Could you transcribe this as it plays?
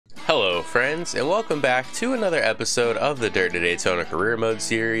Hello friends, and welcome back to another episode of the Dirt to Daytona Career Mode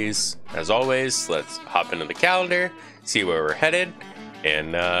series. As always, let's hop into the calendar, see where we're headed,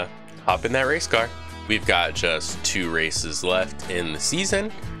 and hop in that race car. We've got just 2 races left in the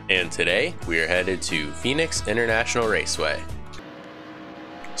season, and today we are headed to Phoenix International Raceway.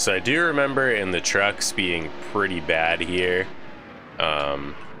 So I do remember in the trucks being pretty bad here.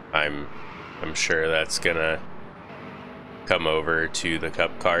 I'm sure that's gonna come over to the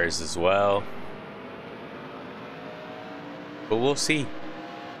cup cars as well, but we'll see.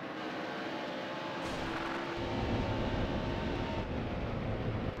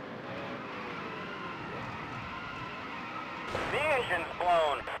 The engine's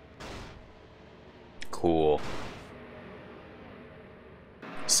blown. Cool.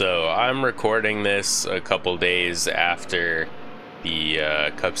 So I'm recording this a couple days after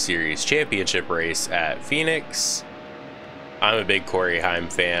the Cup Series Championship race at Phoenix. I'm a big Corey Heim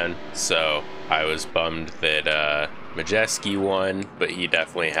fan, so I was bummed that Majeski won, but he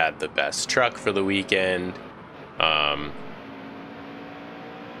definitely had the best truck for the weekend. I'm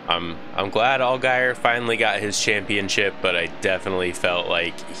glad Allgaier finally got his championship, but I definitely felt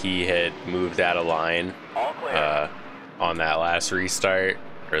like he had moved out of line on that last restart,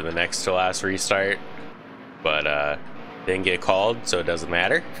 or the next to last restart, but didn't get called, so it doesn't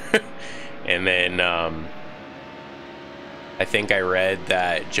matter. And then I think I read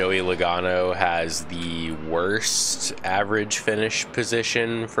that Joey Logano has the worst average finish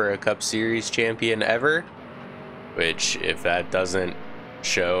position for a Cup Series champion ever, which, if that doesn't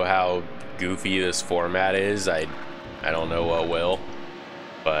show how goofy this format is, I don't know what will.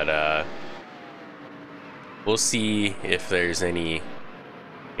 But we'll see if there's any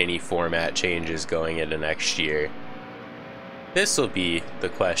format changes going into next year. This will be the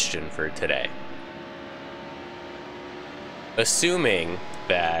question for today. Assuming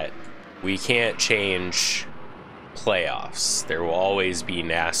that we can't change playoffs, there will always be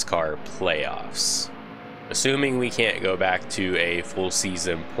NASCAR playoffs. Assuming we can't go back to a full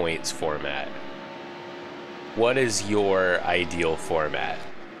season points format, what is your ideal format?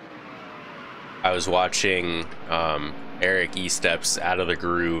 I was watching Eric Estep's Out of the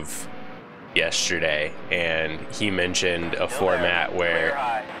Groove yesterday, and he mentioned a format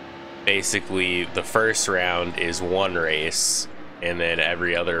where basically the first round is 1 race, and then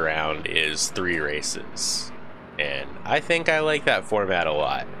every other round is 3 races. And I think I like that format a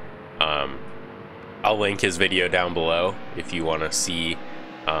lot. I'll link his video down below if you want to see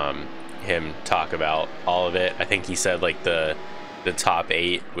him talk about all of it. I think he said like the top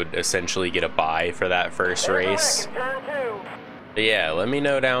 8 would essentially get a bye for that first race. But yeah, let me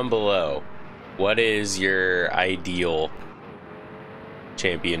know down below, what is your ideal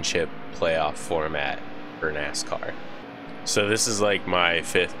championship playoff format for NASCAR? So this is like my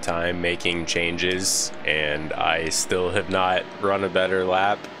 5th time making changes, and I still have not run a better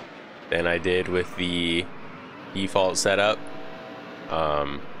lap than I did with the default setup.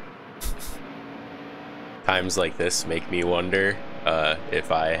 Times like this make me wonder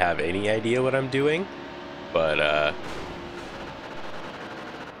if I have any idea what I'm doing, but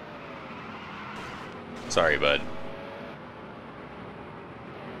sorry, bud.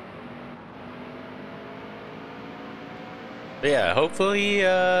 But yeah, hopefully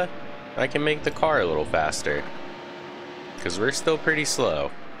I can make the car a little faster, because we're still pretty slow.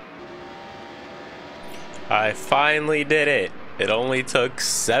 I finally did it. It only took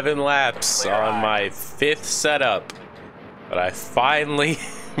 7 laps on my 5th setup, but I finally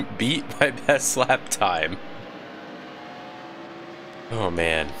beat my best lap time. Oh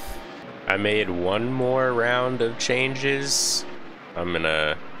man. I made 1 more round of changes. I'm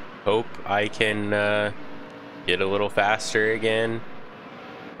gonna hope I can get a little faster again,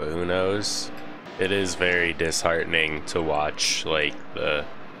 but who knows. It is very disheartening to watch like the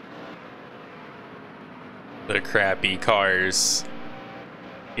crappy cars,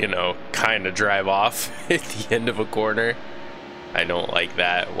 you know, kind of drive off at the end of a corner. I don't like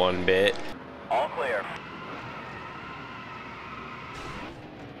that one bit. All clear.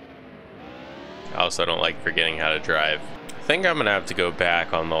 I also don't like forgetting how to drive. I think I'm gonna have to go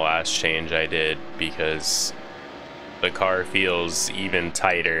back on the last change I did, because the car feels even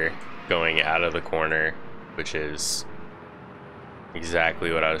tighter going out of the corner, which is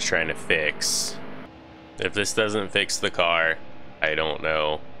exactly what I was trying to fix. If this doesn't fix the car, I don't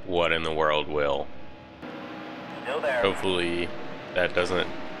know what in the world will. Still there. Hopefully that doesn't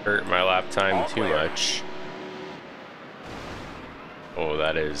hurt my lap time too much. Oh,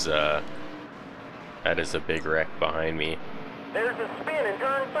 that is a big wreck behind me. There's a spin in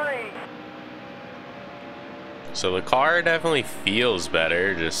turn 3. So the car definitely feels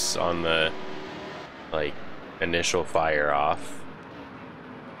better just on the like initial fire off.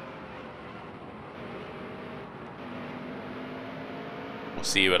 We'll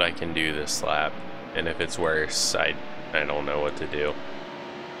see what I can do this lap, and if it's worse, I don't know what to do.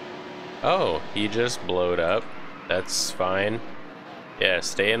 Oh, he just blowed up. That's fine. Yeah,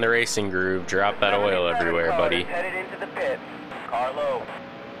 stay in the racing groove. Drop that oil everywhere, buddy. Headed into the pits. Car low.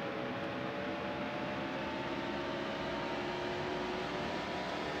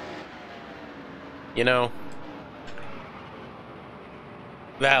 You know,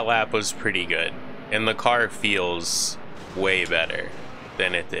 that lap was pretty good, and the car feels way better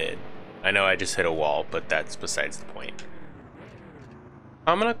than it did. I know I just hit a wall, but that's besides the point.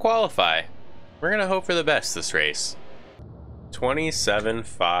 I'm gonna qualify. We're gonna hope for the best this race.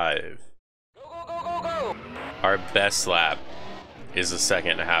 27.5. Go, go, go, go, go! Our best lap is a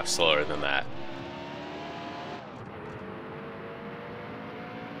second and a half slower than that.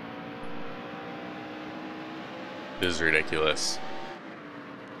 This is ridiculous.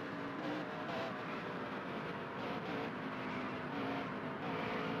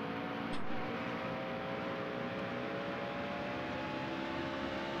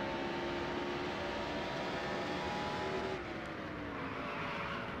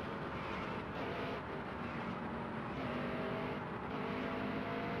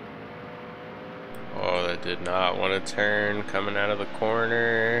 Oh, that did not want to turn coming out of the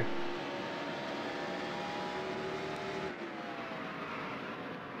corner.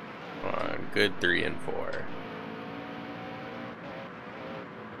 On, good 3 and 4.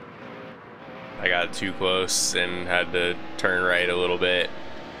 I got too close and had to turn right a little bit.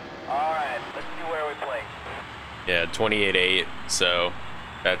 Alright, let's see where we place. Yeah, 28.8, so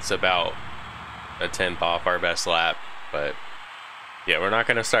that's about a 10th off our best lap, but yeah, we're not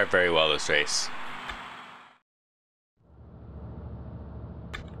going to start very well this race.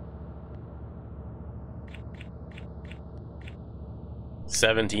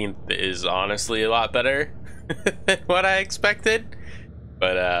 '17th is honestly a lot better than what I expected,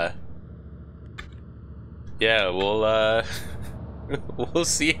 but yeah, we'll we'll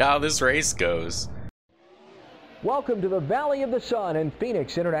see how this race goes. Welcome to the Valley of the Sun and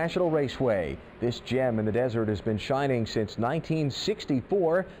Phoenix International Raceway. This gem in the desert has been shining since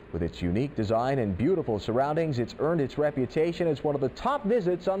 1964. With its unique design and beautiful surroundings, it's earned its reputation as one of the top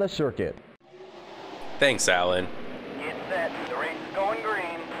visits on the circuit. Thanks, Alan. Get set. The race is going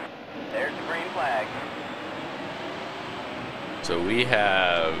green. There's the green flag. So we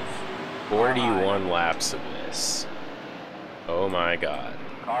have 41 laps of this. Oh my god.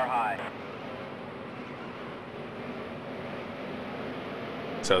 Car high.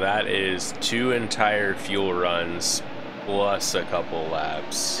 So that is 2 entire fuel runs plus a couple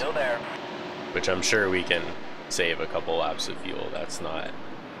laps, Still there. which I'm sure we can save a couple laps of fuel. That's not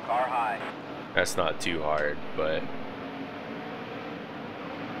Car high. too hard, but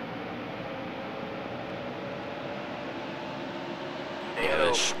Stay yeah, low.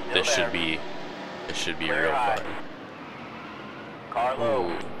 this Still should there. be Clear real high. fun. Car low.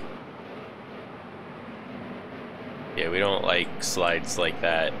 Ooh. Yeah, we don't like slides like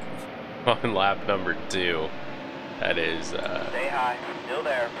that on lap number 2. That is Stay high. Still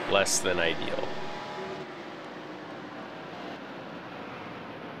there. less than ideal.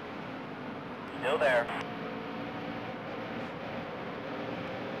 Still there.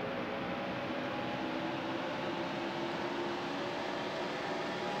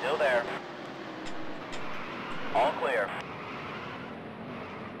 Still there. All clear.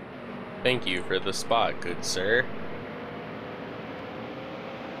 Thank you for the spot, good sir.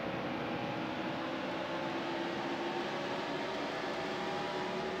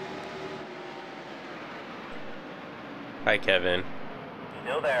 Hi, Kevin.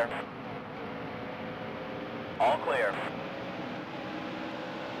 Still there. All clear.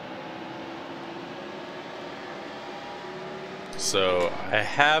 So, I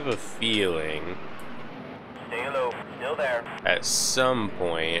have a feeling Stay low. Still there. at some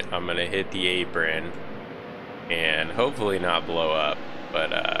point I'm gonna hit the apron and hopefully not blow up, but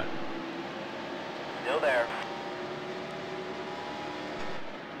Still there.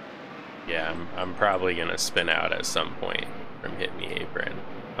 yeah, I'm probably gonna spin out at some point from hitting the apron.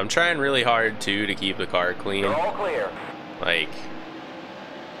 I'm trying really hard too to keep the car clean. You're all clear. Like,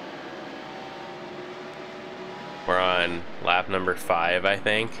 we're on lap number 5, I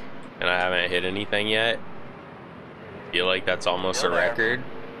think, and I haven't hit anything yet. Feel like that's almost Still a there. record.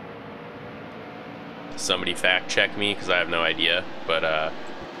 Somebody fact check me because I have no idea, but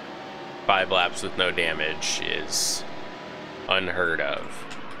 5 laps with no damage is unheard of.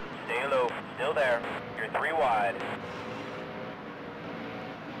 Stay low. Still there. You're 3 wide.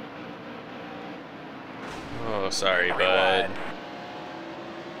 Oh, sorry, 3 bud. wide.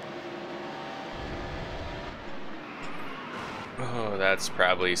 Oh, that's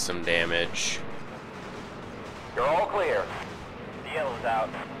probably some damage. You're all clear. The yellow's out.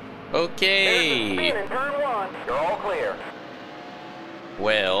 Okay. There's a spin in turn 1. You're all clear.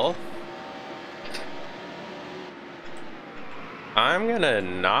 Well, I'm gonna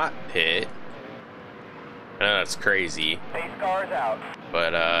not pit. I know that's crazy, Pace car's out.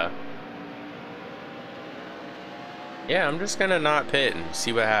 but yeah, I'm just gonna not pit and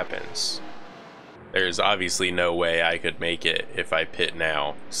see what happens. There's obviously no way I could make it if I pit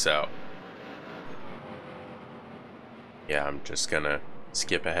now, so yeah, I'm just gonna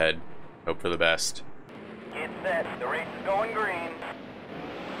skip ahead, hope for the best. Get set. The race is going green.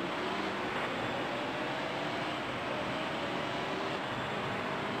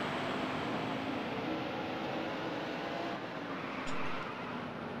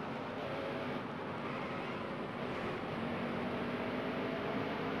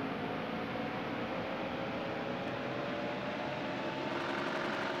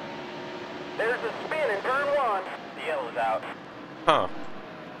 There's a spin in turn 1. The yellow's out. Huh.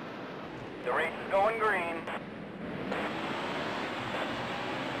 The race is going green.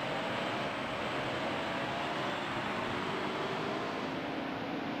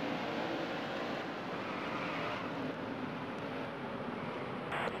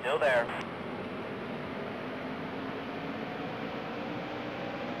 Still there.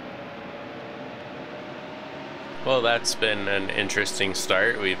 Well, that's been an interesting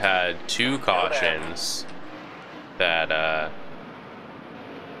start. We've had 2 cautions that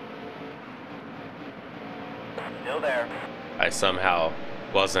Still there. I somehow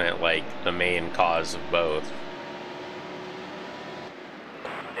wasn't like the main cause of both.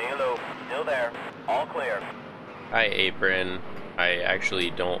 Stay low. Still there. All clear. Hi, Apron. I actually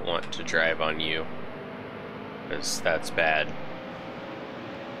don't want to drive on you, because that's bad.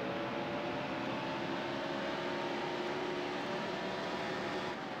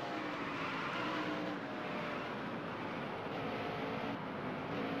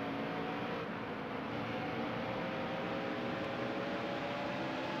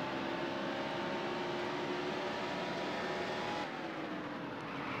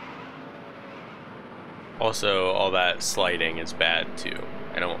 Also, all that sliding is bad too.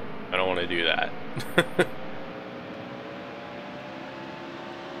 I don't want to do that.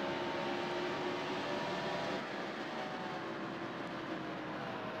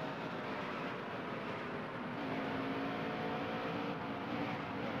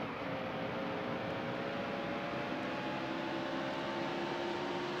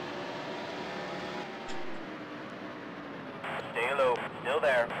 Stay low. Still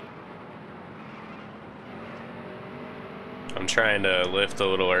there. I'm trying to lift a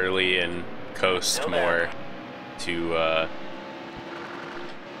little early and coast Still more there. to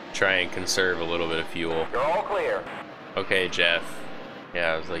try and conserve a little bit of fuel. You're all clear. Okay, Jeff.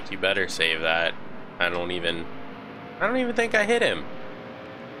 Yeah, I was like, you better save that. I don't even think I hit him.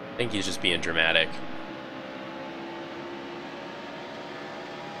 I think he's just being dramatic.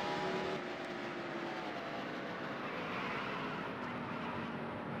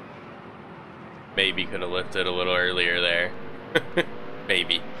 Maybe could have lifted a little earlier there.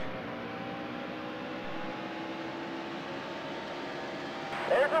 Maybe.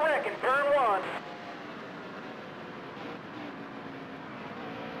 There's a wreck in turn 1.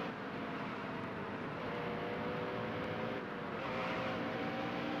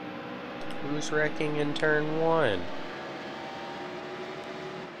 Who's wrecking in turn 1?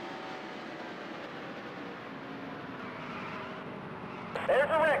 There's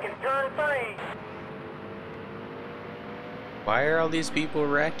a wreck in turn 3. Why are all these people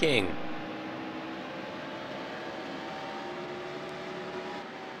wrecking?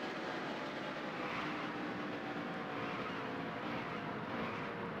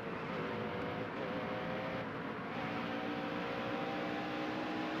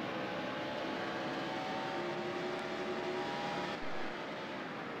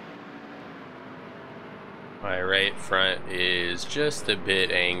 My right front is just a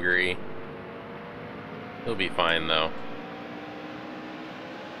bit angry. He'll be fine though.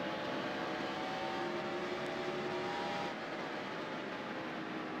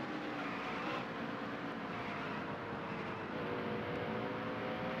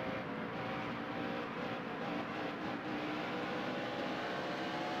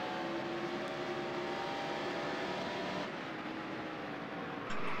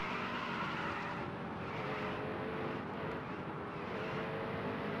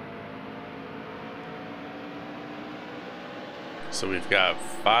 So we've got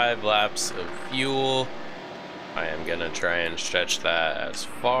 5 laps of fuel. I am gonna try and stretch that as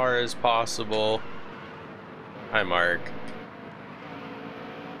far as possible. Hi, Mark.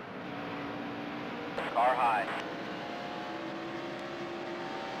 Car high.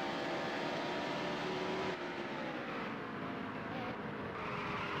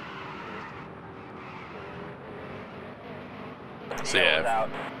 So yeah,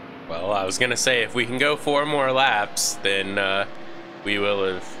 well, I was gonna say if we can go 4 more laps, then we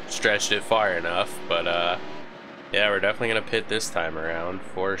will have stretched it far enough. But yeah, we're definitely gonna pit this time around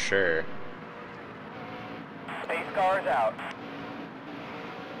for sure. Pace cars out.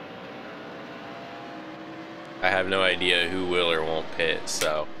 I have no idea who will or won't pit,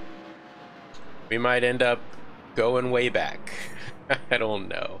 so we might end up going way back. I don't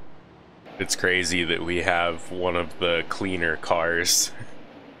know. It's crazy that we have one of the cleaner cars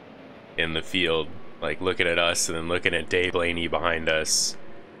in the field. Like, looking at us and then looking at Dave Blaney behind us.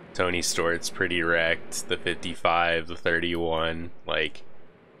 Tony Stewart's pretty wrecked. The 55, the 31. Like,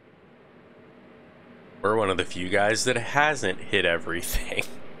 we're one of the few guys that hasn't hit everything.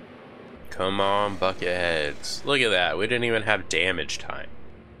 Come on, bucketheads. Look at that. We didn't even have damage time.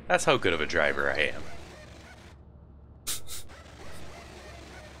 That's how good of a driver I am.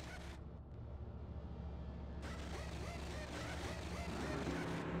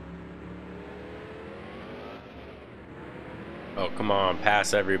 Oh, come on,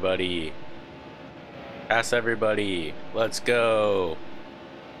 pass everybody. Pass everybody. Let's go.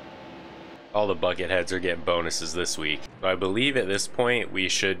 All the bucketheads are getting bonuses this week. So I believe at this point we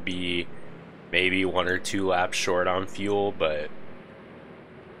should be maybe 1 or 2 laps short on fuel, but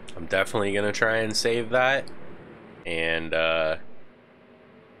I'm definitely gonna try and save that. And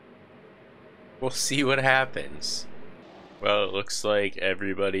we'll see what happens. Well, it looks like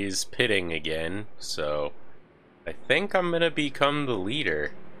everybody's pitting again, so I think I'm gonna become the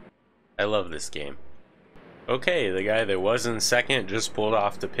leader. I love this game. Okay, the guy that was in second just pulled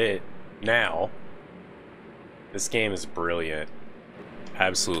off the pit now. This game is brilliant.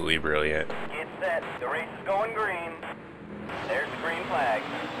 Absolutely brilliant. Get set. The race is going green. There's the green flag.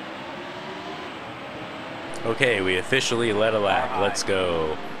 Okay, we officially led a lap. Let's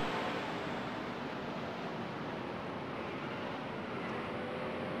go.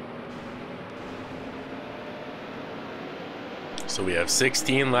 So we have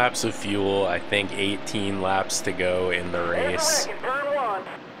 16 laps of fuel, I think 18 laps to go in the race. Turn 1.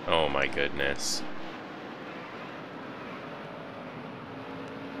 Oh my goodness.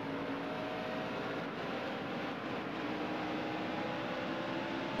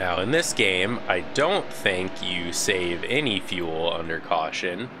 Now in this game, I don't think you save any fuel under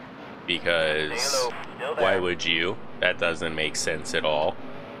caution, because why would you? That doesn't make sense at all.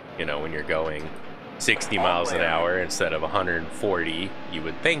 You know, when you're going 60 miles an hour instead of 140, you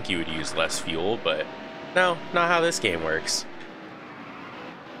would think you would use less fuel, but no, not how this game works.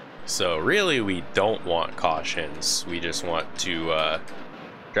 So really we don't want cautions. We just want to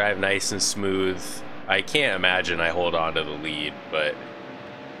drive nice and smooth. I can't imagine I hold on to the lead, but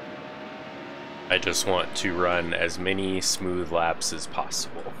I just want to run as many smooth laps as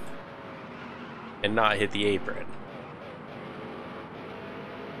possible and not hit the apron.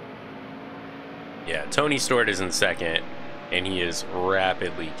 Yeah, Tony Stewart is in second, and he is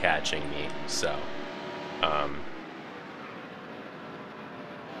rapidly catching me, so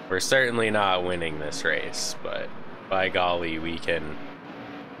we're certainly not winning this race, but by golly, we can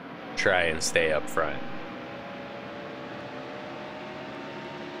try and stay up front.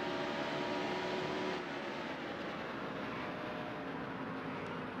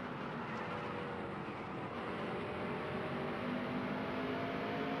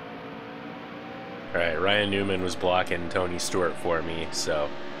 Alright, Ryan Newman was blocking Tony Stewart for me, so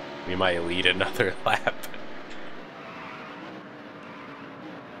we might lead another lap.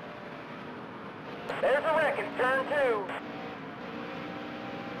 There's a wreck in turn 2.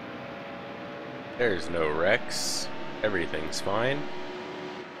 There's no wrecks. Everything's fine.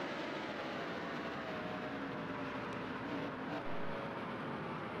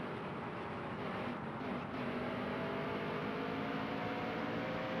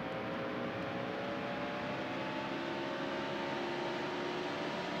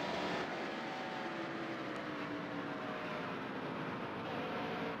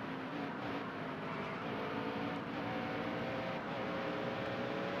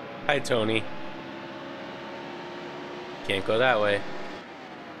 Hi, Tony. Can't go that way.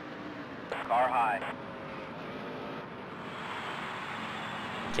 Car high.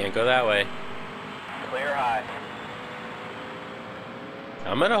 Can't go that way. Clear high.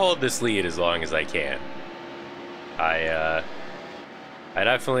 I'm gonna hold this lead as long as I can. I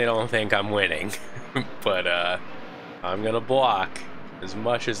definitely don't think I'm winning, but I'm gonna block as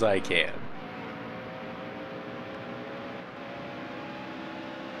much as I can.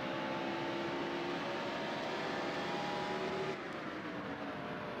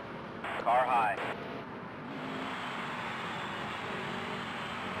 Car high.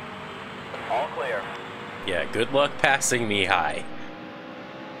 All clear. Yeah, good luck passing me high.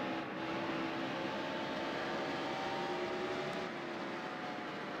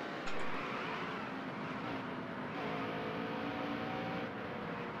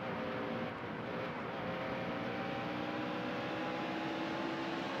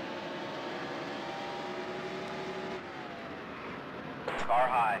 Car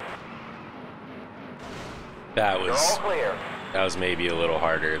high. That You're all was clear. maybe a little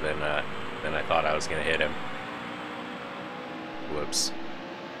harder than I thought I was gonna hit him. Whoops.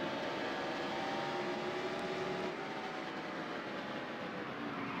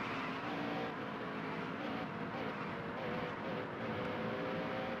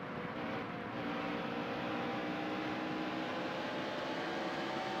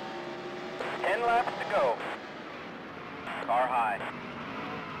 Ten laps to go. Car high.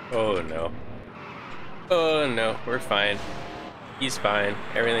 Oh no. Oh no, we're fine. He's fine.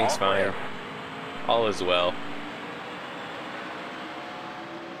 Everything's All fine. clear. All is well.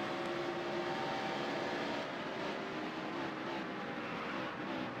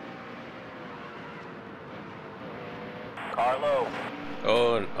 Car low.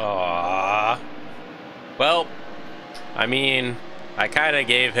 Oh, aww. Well, I mean, I kind of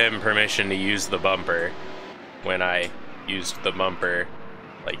gave him permission to use the bumper when I used the bumper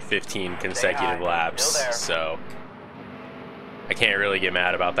like 15 consecutive high. laps, Still there. so I can't really get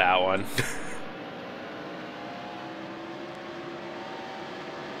mad about that one.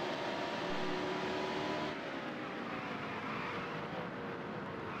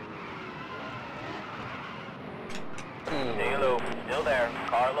 Stay low. Still there.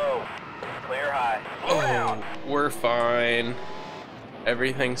 Car low. Clear high. Slow down. We're fine.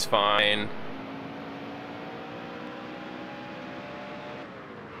 Everything's fine.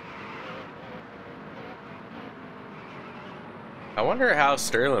 I wonder how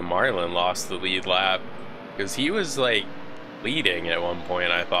Sterling Marlin lost the lead lap, because he was like leading at one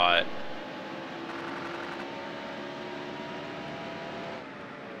point, I thought.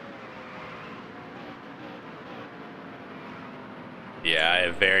 Yeah, I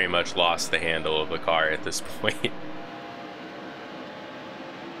have very much lost the handle of the car at this point.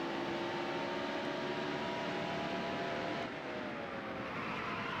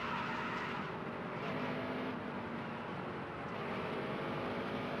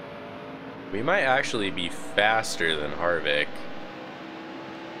 We might actually be faster than Harvick.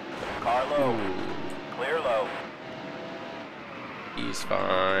 Car low. Ooh, Clear low. he's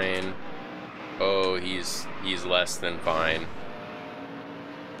fine. Oh, he's less than fine.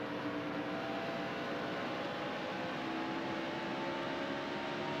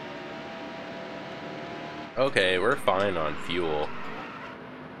 Okay, we're fine on fuel.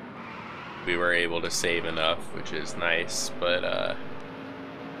 We were able to save enough, which is nice, but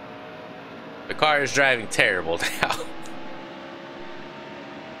the car is driving terrible now.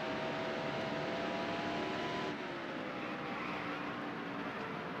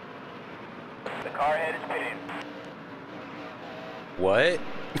 The car head is pitting. What?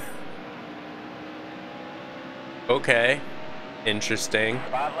 Okay, interesting.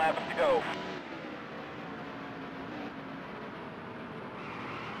 5 laps to go.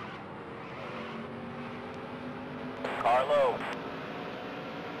 Car low.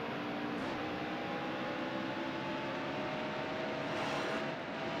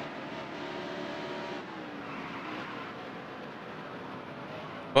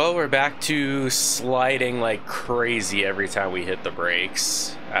 Well, we're back to sliding like crazy every time we hit the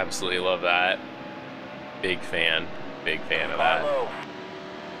brakes. Absolutely love that. Big fan of Car that. low.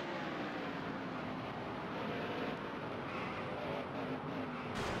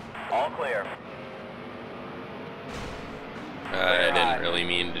 All clear. I didn't really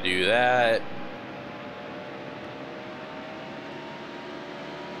mean to do that.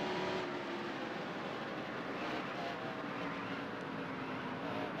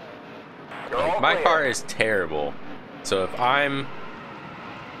 You're all My clear. car is terrible, so if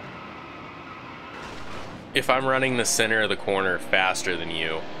I'm running the center of the corner faster than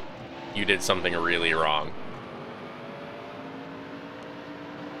you, you did something really wrong.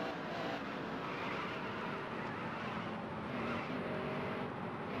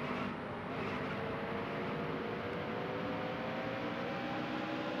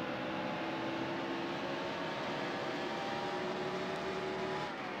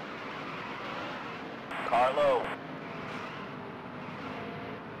 Car low.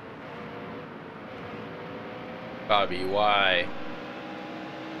 Bobby, why?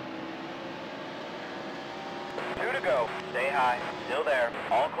 2 to go. Stay high. Still there.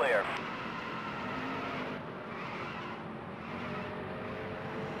 All clear.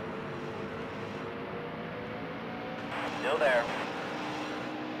 Still there.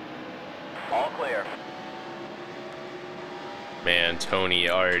 All clear. Man, Tony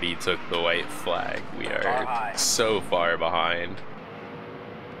already took the white flag. We are so far behind.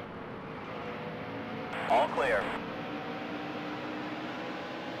 All clear.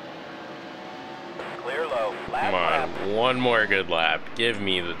 Clear low. Come on, one more good lap. Give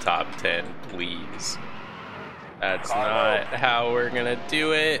me the top 10, please. That's not how we're gonna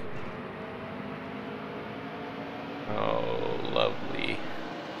do it. Oh, lovely.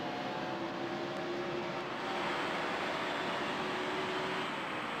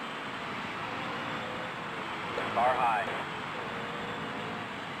 Car high.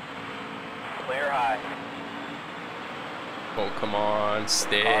 Clear high. Oh, come on,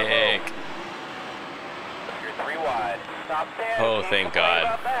 stick. You're 3 wide. Top 10. Oh, thank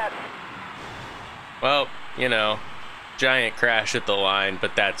God. Well, you know, giant crash at the line,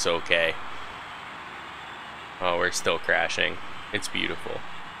 but that's okay. Oh, we're still crashing. It's beautiful.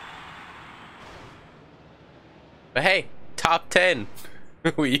 But hey, top 10.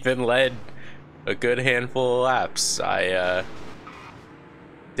 We even led a good handful of laps. I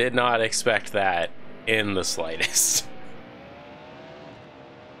did not expect that in the slightest.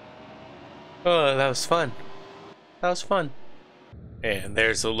 Oh, that was fun. That was fun. And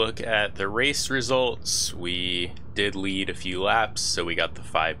there's a look at the race results. We did lead a few laps, so we got the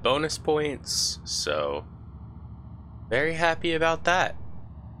 5 bonus points. So, very happy about that.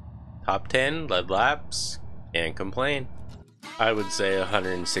 Top 10, led laps, can't complain. I would say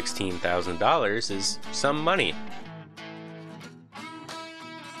 $116,000 is some money.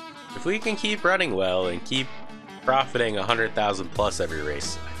 If we can keep running well and keep profiting 100,000 plus every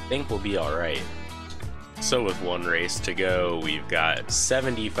race, I think we'll be alright. So with one race to go, we've got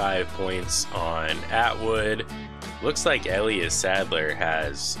 75 points on Atwood. Looks like Elias Sadler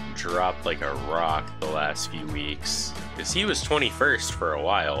has dropped like a rock the last few weeks, because he was 21st for a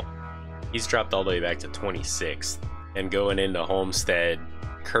while. He's dropped all the way back to 26th. And going into Homestead,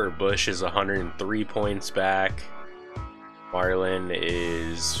 Kurt Busch is 103 points back. Marlin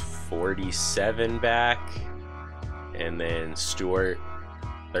is 47 back. And then Stewart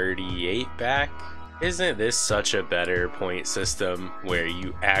 38 back. Isn't this such a better point system where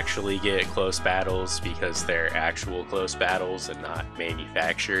you actually get close battles because they're actual close battles and not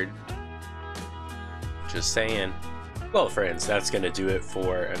manufactured? Just saying. Well, friends, that's going to do it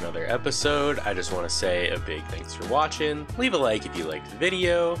for another episode. I just want to say a big thanks for watching. Leave a like if you liked the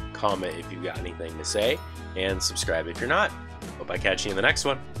video, comment if you've got anything to say, and subscribe if you're not. Hope I catch you in the next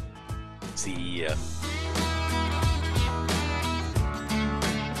one. See ya.